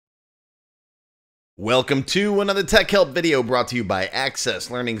Welcome to another Tech Help video brought to you by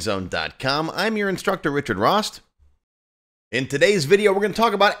AccessLearningZone.com. I'm your instructor, Richard Rost. In today's video, we're going to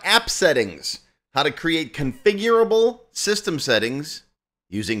talk about app settings, how to create configurable system settings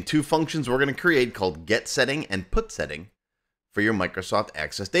using two functions we're going to create called GetSetting and PutSetting for your Microsoft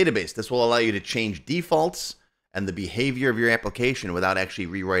Access database. This will allow you to change defaults and the behavior of your application without actually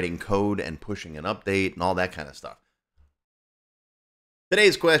rewriting code and pushing an update and all that kind of stuff.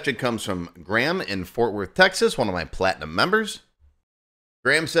 Today's question comes from Graham in Fort Worth, Texas, one of my Platinum members.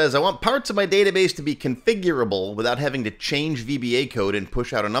 Graham says, I want parts of my database to be configurable without having to change VBA code and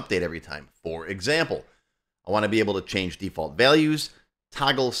push out an update every time. For example, I want to be able to change default values,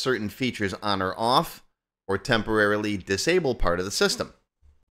 toggle certain features on or off, or temporarily disable part of the system.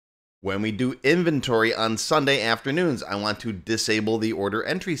 When we do inventory on Sunday afternoons, I want to disable the order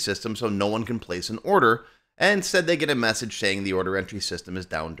entry system so no one can place an order, and instead they get a message saying the order entry system is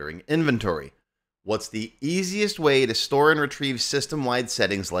down during inventory. What's the easiest way to store and retrieve system-wide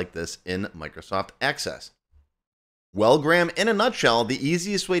settings like this in Microsoft Access? Well, Graham, in a nutshell, the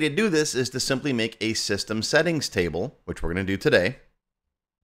easiest way to do this is to simply make a system settings table, which we're going to do today.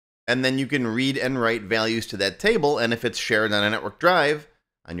 And then you can read and write values to that table, and if it's shared on a network drive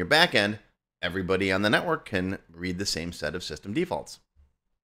on your back end, everybody on the network can read the same set of system defaults.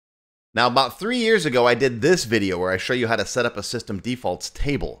 Now, about 3 years ago, I did this video where I show you how to set up a system defaults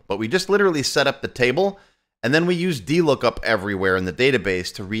table. But we just literally set up the table, and then we use DLookup everywhere in the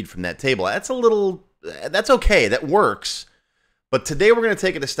database to read from that table. That's okay, that works. But today we're going to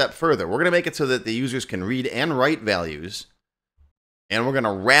take it a step further. We're going to make it so that the users can read and write values, and we're going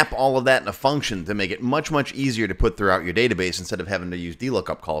to wrap all of that in a function to make it much, much easier to put throughout your database instead of having to use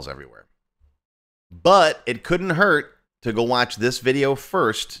DLookup calls everywhere. But it couldn't hurt to go watch this video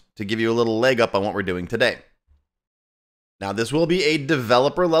first to give you a little leg up on what we're doing today. Now, this will be a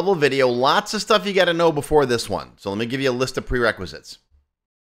developer level video. Lots of stuff you got to know before this one. So let me give you a list of prerequisites.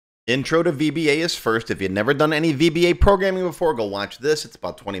 Intro to VBA is first. If you've never done any VBA programming before, go watch this. It's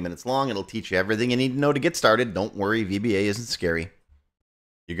about 20 minutes long. It'll teach you everything you need to know to get started. Don't worry, VBA isn't scary.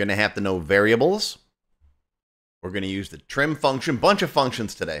 You're going to have to know variables. We're going to use the trim function, bunch of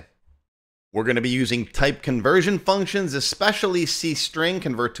functions today. We're going to be using type conversion functions, especially cstring,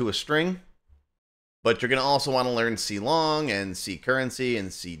 convert to a string. But you're going to also want to learn clong and ccurrency and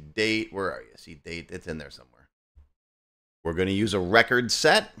cdate. Where are you? Cdate, it's in there somewhere. We're going to use a record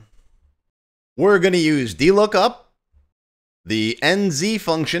set. We're going to use DLookup, the NZ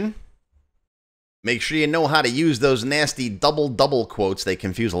function. Make sure you know how to use those nasty double quotes. They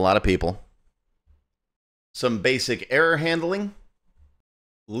confuse a lot of people. Some basic error handling.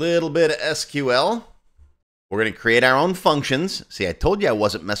 Little bit of SQL. We're going to create our own functions. See, I told you I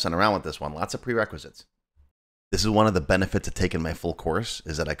wasn't messing around with this one. Lots of prerequisites. This is one of the benefits of taking my full course,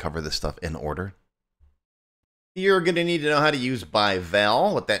 is that I cover this stuff in order. You're going to need to know how to use by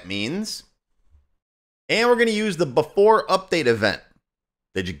val, what that means. And we're going to use the before update event.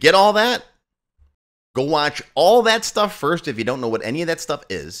 Did you get all that? Go watch all that stuff first if you don't know what any of that stuff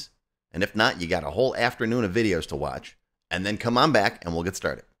is. And if not, you got a whole afternoon of videos to watch. And then come on back and we'll get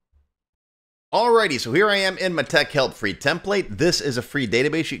started. Alrighty, so here I am in my Tech Help free template. This is a free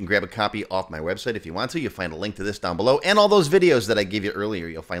database. You can grab a copy off my website if you want to. You'll find a link to this down below. And all those videos that I gave you earlier,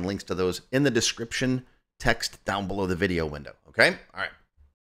 you'll find links to those in the description text down below the video window. Okay? All right.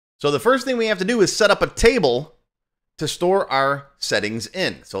 So the first thing we have to do is set up a table to store our settings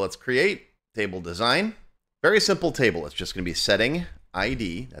in. So let's create table design. Very simple table. It's just going to be setting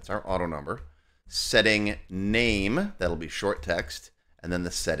ID. That's our auto number. Setting name, that'll be short text, and then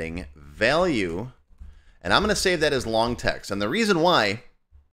the setting value. And I'm going to save that as long text. And the reason why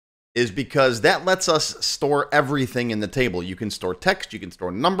is because that lets us store everything in the table. You can store text, you can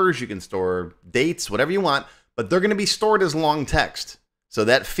store numbers, you can store dates, whatever you want, but they're going to be stored as long text. So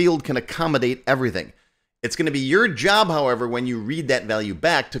that field can accommodate everything. It's going to be your job, however, when you read that value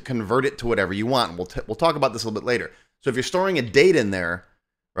back to convert it to whatever you want. We'll talk about this a little bit later. So if you're storing a date in there,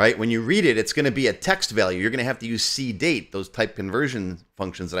 right? When you read it, it's going to be a text value. You're going to have to use cdate, those type conversion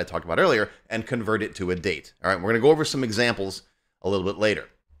functions that I talked about earlier, and convert it to a date. All right, we're going to go over some examples a little bit later.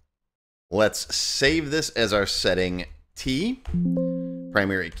 Let's save this as our setting T,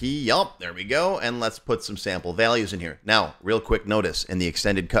 primary key. Yup, there we go. And let's put some sample values in here. Now, real quick notice, in the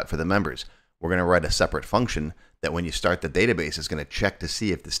extended cut for the members, we're going to write a separate function that when you start the database is going to check to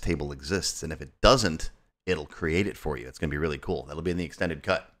see if this table exists. And if it doesn't, it'll create it for you. It's going to be really cool. That'll be in the extended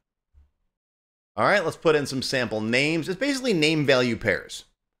cut. All right, let's put in some sample names. It's basically name value pairs,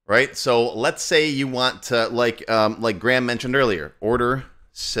 right? So let's say you want to, like Graham mentioned earlier, order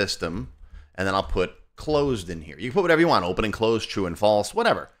system, and then I'll put closed in here. You can put whatever you want, open and closed, true and false,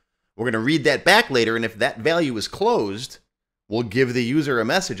 whatever. We're going to read that back later, and if that value is closed, we'll give the user a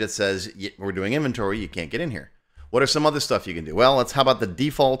message that says, we're doing inventory, you can't get in here. What are some other stuff you can do? Well, how about the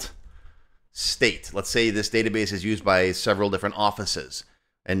default state? Let's say this database is used by several different offices,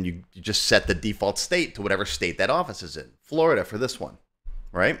 and you just set the default state to whatever state that office is in. Florida for this one,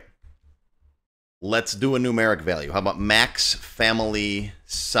 right? Let's do a numeric value. How about max family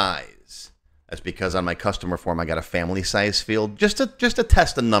size? That's because on my customer form, I got a family size field just to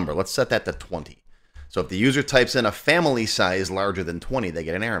test a number. Let's set that to 20. So if the user types in a family size larger than 20, they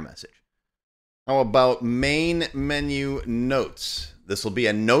get an error message. How about main menu notes? This will be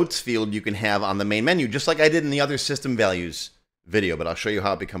a notes field you can have on the main menu, just like I did in the other system values video, but I'll show you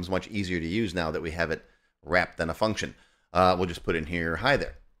how it becomes much easier to use now that we have it wrapped in a function. We'll just put in here, hi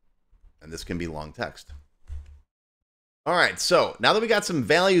there. And this can be long text. All right, so now that we got some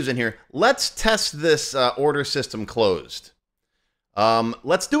values in here, let's test this order system closed.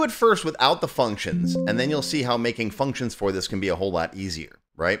 Let's do it first without the functions, and then you'll see how making functions for this can be a whole lot easier,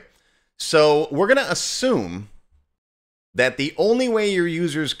 right? So we're going to assume that the only way your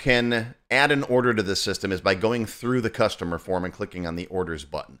users can add an order to the system is by going through the customer form and clicking on the orders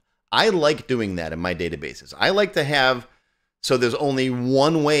button. I like doing that in my databases. I like to have, so there's only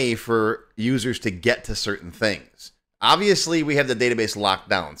one way for users to get to certain things. Obviously, we have the database locked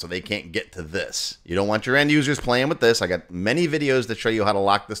down, so they can't get to this. You don't want your end users playing with this. I got many videos that show you how to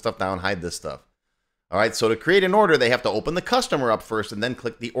lock this stuff down, hide this stuff. All right, so to create an order, they have to open the customer up first and then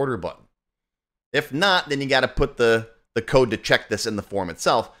click the order button. If not, then you got to put the code to check this in the form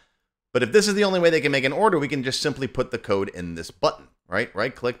itself. But if this is the only way they can make an order, we can just simply put the code in this button, right?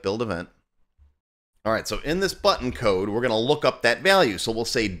 Right-click, build event. All right, so in this button code, we're going to look up that value. So we'll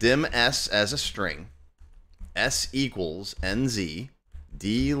say dim s as a string, s equals nz,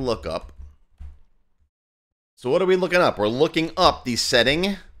 DLookup. So what are we looking up? We're looking up the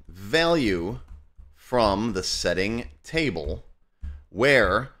setting value from the setting table,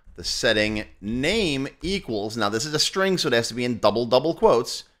 where the setting name equals, now this is a string, so it has to be in double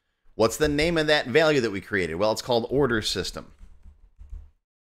quotes. What's the name of that value that we created? Well, it's called order system.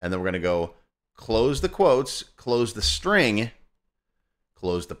 And then we're going to go close the quotes, close the string,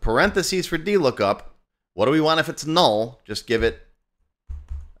 close the parentheses for DLookup. What do we want if it's null? Just give it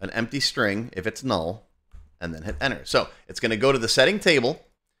an empty string if it's null, and then hit enter. So it's going to go to the setting table,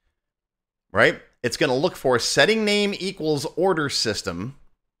 right? It's going to look for setting name equals order system,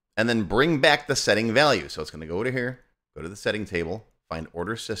 and then bring back the setting value. So it's going to go to here, go to the setting table, find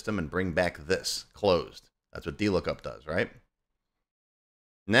order system, and bring back this, closed. That's what DLookup does, right?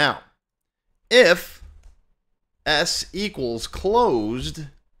 Now, if s equals closed,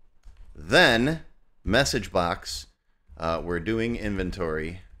 then message box, we're doing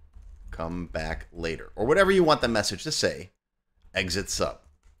inventory, come back later. Or whatever you want the message to say, exit sub,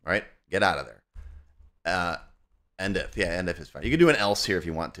 right? Get out of there. End if. Yeah, end if is fine. You can do an else here if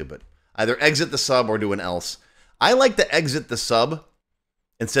you want to, but either exit the sub or do an else. I like to exit the sub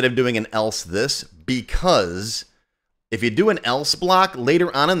instead of doing an else this, because if you do an else block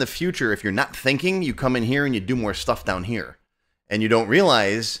later on in the future, if you're not thinking, you come in here and you do more stuff down here, and you don't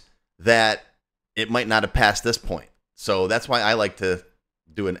realize that it might not have passed this point. So that's why I like to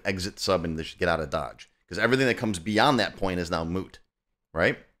do an exit sub and just get out of Dodge, because everything that comes beyond that point is now moot,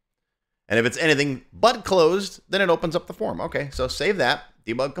 right? And if it's anything but closed, then it opens up the form. Okay, so save that,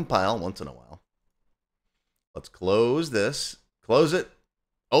 debug, compile once in a while. Let's close this, close it,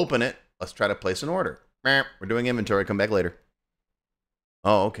 open it. Let's try to place an order. We're doing inventory, come back later.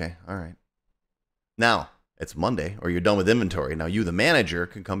 Oh, okay, all right. Now, it's Monday, or you're done with inventory. Now you, the manager,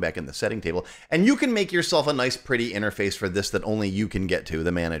 can come back in the setting table, and you can make yourself a nice, pretty interface for this that only you can get to,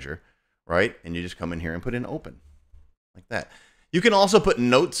 the manager, right? And you just come in here and put in open, like that. You can also put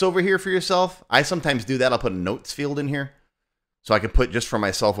notes over here for yourself. I sometimes do that. I'll put a notes field in here. So I can put just for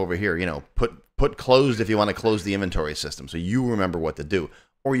myself over here, you know, put closed if you want to close the inventory system, so you remember what to do.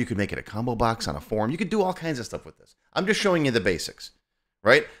 Or you could make it a combo box on a form. You could do all kinds of stuff with this. I'm just showing you the basics,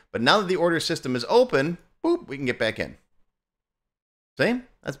 right? But now that the order system is open, boop, we can get back in. See?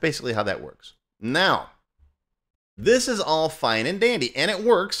 That's basically how that works. Now, this is all fine and dandy, and it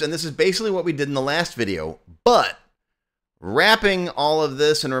works, and this is basically what we did in the last video, but wrapping all of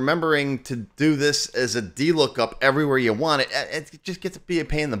this and remembering to do this as a DLookup everywhere you want it, it just gets to be a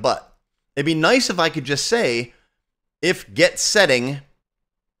pain in the butt. It'd be nice if I could just say, if GetSetting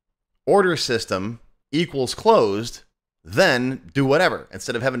order system equals closed, then do whatever,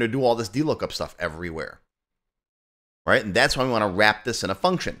 instead of having to do all this DLookup stuff everywhere. Right? And that's why we want to wrap this in a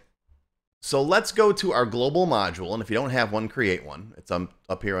function. So let's go to our global module, and if you don't have one, create one. It's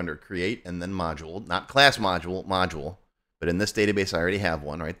up here under create and then module, not class module, module. But in this database, I already have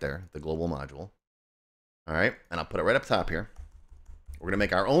one right there, the global module. All right, and I'll put it right up top here. We're going to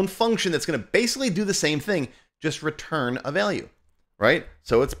make our own function that's going to basically do the same thing, just return a value, right?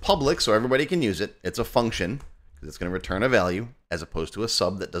 So it's public, so everybody can use it. It's a function, because it's going to return a value, as opposed to a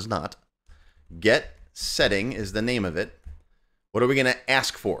sub that does not. GetSetting is the name of it. What are we going to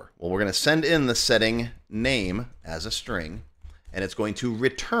ask for? Well, we're going to send in the setting name as a string, and it's going to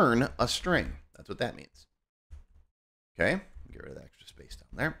return a string. That's what that means. Okay, get rid of that extra space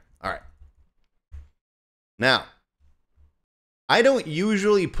down there. All right. Now, I don't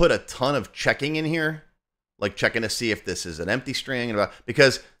usually put a ton of checking in here, like checking to see if this is an empty string,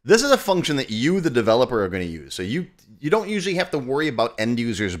 because this is a function that you, the developer, are going to use. So you don't usually have to worry about end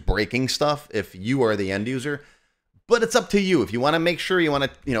users breaking stuff if you are the end user, but it's up to you. If you want to make sure you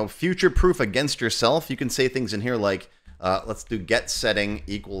want to, future-proof against yourself, you can say things in here like, let's do getSetting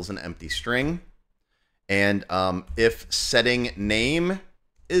equals an empty string. And if setting name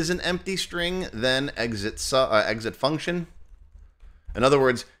is an empty string, then exit function. In other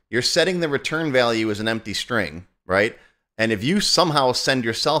words, you're setting the return value as an empty string, right? And if you somehow send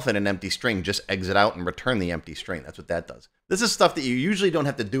yourself in an empty string, just exit out and return the empty string. That's what that does. This is stuff that you usually don't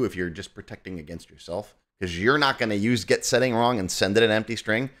have to do if you're just protecting against yourself, because you're not going to use getSetting wrong and send it an empty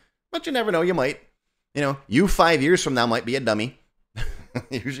string. But you never know, you might. You 5 years from now might be a dummy.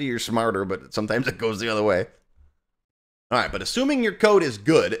 Usually you're smarter, but sometimes it goes the other way. All right, but assuming your code is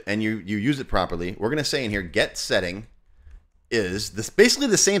good and you use it properly, we're going to say in here getSetting is this basically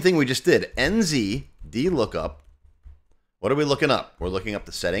the same thing we just did. NZ DLookup. What are we looking up? We're looking up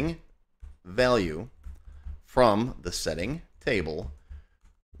the setting value from the setting table,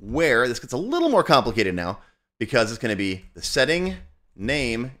 where this gets a little more complicated now because it's going to be the setting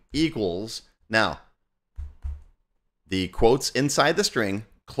name equals, now, the quotes inside the string,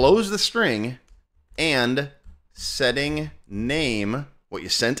 close the string, and setting name, what you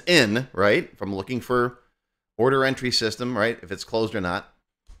sent in, right? From looking for order entry system, right? If it's closed or not.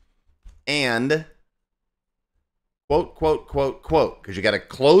 And quote, quote, quote, quote, because you got to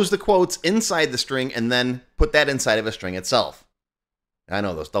close the quotes inside the string and then put that inside of a string itself. I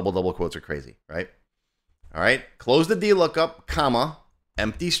know those double quotes are crazy, right? All right, close the DLookup, comma,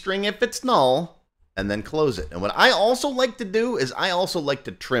 empty string if it's null, and then close it. And what I also like to do is I also like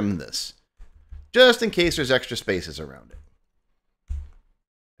to trim this, just in case there's extra spaces around it.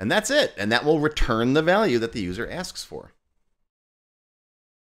 And that's it. And that will return the value that the user asks for.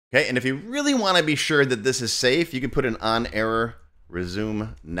 Okay, and if you really want to be sure that this is safe, you can put an on error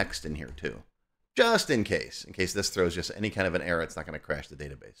resume next in here too. Just in case this throws just any kind of an error, it's not going to crash the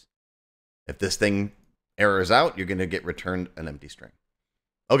database. If this thing errors out, you're going to get returned an empty string.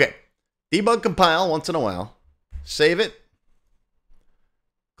 Okay, debug compile once in a while. Save it.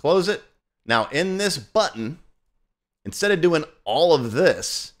 Close it. Now in this button, instead of doing all of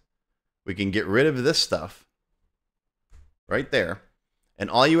this, we can get rid of this stuff right there. And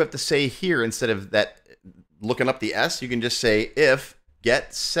all you have to say here, instead of that looking up the S, you can just say if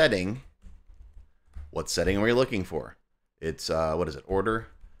getSetting. What setting are we looking for? It's, what is it? Order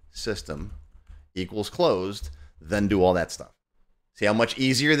system equals closed, then do all that stuff. See how much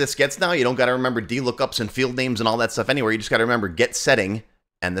easier this gets now? You don't got to remember DLookups and field names and all that stuff anywhere. You just got to remember getSetting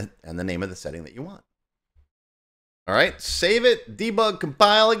and the name of the setting that you want. All right, save it, debug,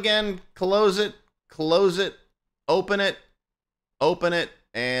 compile again, close it, open it,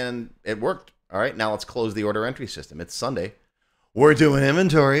 and it worked. All right, now let's close the order entry system. It's Sunday. We're doing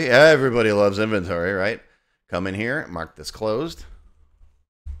inventory. Everybody loves inventory, right? Come in here, mark this closed.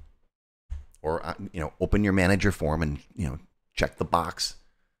 Or, open your manager form and, check the box.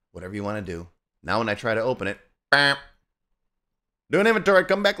 Whatever you want to do. Now when I try to open it, bam, doing inventory,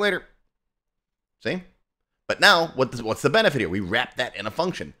 come back later. See? But now, what's the benefit here? We wrap that in a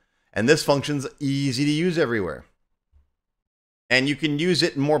function. And this function's easy to use everywhere. And you can use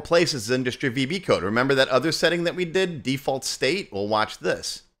it in more places than just your VB code. Remember that other setting that we did, default state? Well, watch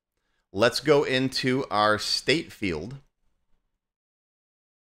this. Let's go into our state field.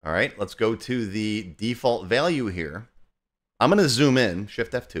 All right, let's go to the default value here. I'm going to zoom in,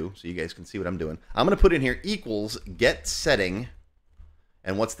 Shift F2, so you guys can see what I'm doing. I'm going to put in here equals getSetting.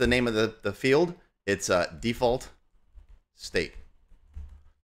 And what's the name of the field? It's default state.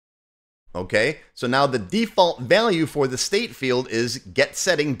 Okay, so now the default value for the state field is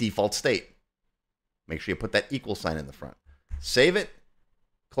getSetting default state. Make sure you put that equal sign in the front. Save it,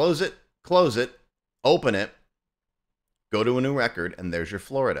 close it, open it, go to a new record, and there's your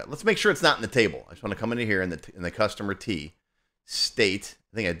Florida. Let's make sure it's not in the table. I just want to come into here in the customer T state.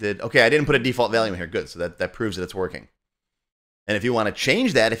 I think I did. Okay, I didn't put a default value in here. Good, so that proves that it's working. And if you want to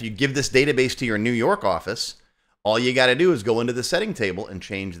change that, if you give this database to your New York office, All you got to do is go into the setting table and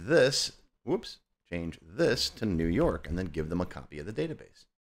change this, change this to New York, and then give them a copy of the database.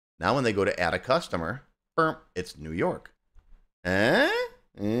 Now when they go to add a customer, it's New York.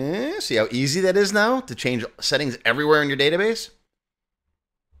 See how easy that is now to change settings everywhere in your database?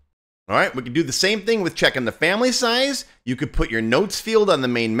 All right, we can do the same thing with checking the family size. You could put your notes field on the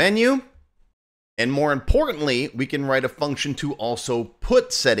main menu. And more importantly, we can write a function to also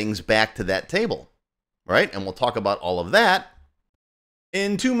put settings back to that table, right? And we'll talk about all of that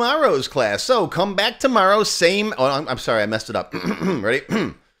in tomorrow's class. So come back tomorrow, same, I'm sorry, I messed it up. Ready?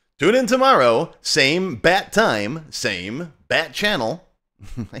 Tune in tomorrow, same bat time, same bat channel.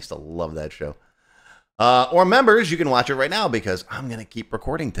 I used to love that show. Or members, you can watch it right now because I'm going to keep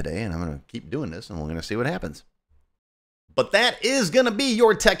recording today and I'm going to keep doing this and we're going to see what happens. But that is going to be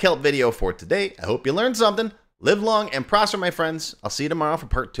your tech help video for today. I hope you learned something. Live long and prosper, my friends. I'll see you tomorrow for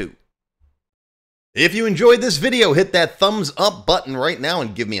part 2. If you enjoyed this video, hit that thumbs up button right now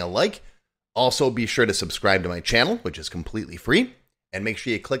and give me a like. Also, be sure to subscribe to my channel, which is completely free. And make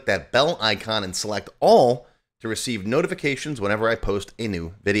sure you click that bell icon and select all to receive notifications whenever I post a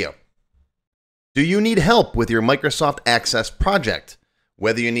new video. Do you need help with your Microsoft Access project?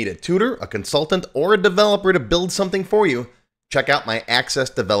 Whether you need a tutor, a consultant, or a developer to build something for you, check out my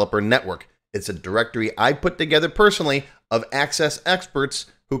Access Developer Network. It's a directory I put together personally of Access experts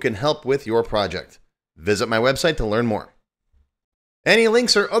who can help with your project. Visit my website to learn more. Any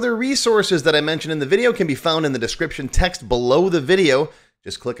links or other resources that I mentioned in the video can be found in the description text below the video.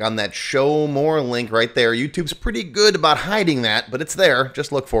 Just click on that Show More link right there. YouTube's pretty good about hiding that, but it's there.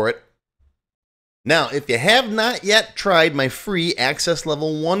 Just look for it. Now, if you have not yet tried my free Access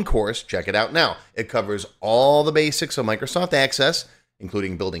Level 1 course, check it out now. It covers all the basics of Microsoft Access,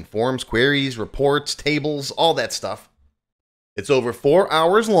 including building forms, queries, reports, tables, all that stuff. It's over 4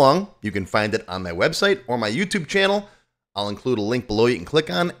 hours long. You can find it on my website or my YouTube channel. I'll include a link below you can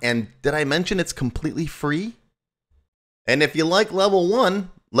click on. And did I mention it's completely free? And if you like Level 1,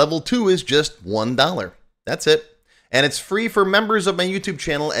 Level 2 is just $1. That's it. And it's free for members of my YouTube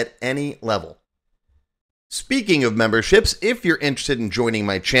channel at any level. Speaking of memberships, if you're interested in joining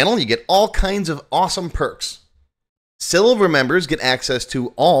my channel, you get all kinds of awesome perks. Silver members get access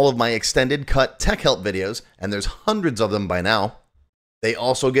to all of my extended cut tech help videos, and there's hundreds of them by now. They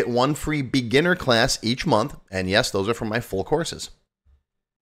also get one free beginner class each month, and yes, those are for my full courses.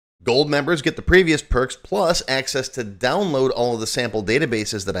 Gold members get the previous perks plus access to download all of the sample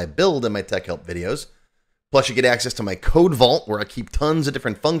databases that I build in my tech help videos. Plus, you get access to my code vault where I keep tons of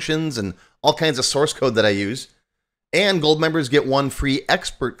different functions and all kinds of source code that I use. And gold members get one free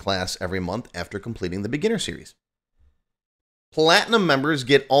expert class every month after completing the beginner series. Platinum members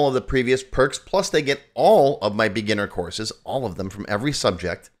get all of the previous perks, plus they get all of my beginner courses, all of them from every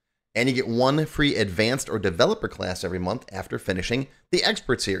subject. And you get one free advanced or developer class every month after finishing the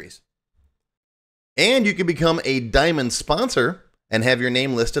expert series. And you can become a diamond sponsor and have your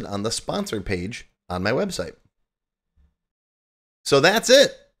name listed on the sponsor page on my website. So that's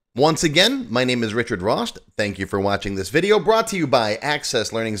it. Once again, my name is Richard Rost. Thank you for watching this video brought to you by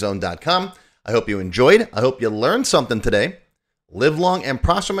AccessLearningZone.com. I hope you enjoyed. I hope you learned something today. Live long and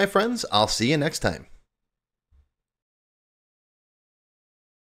prosper, my friends. I'll see you next time.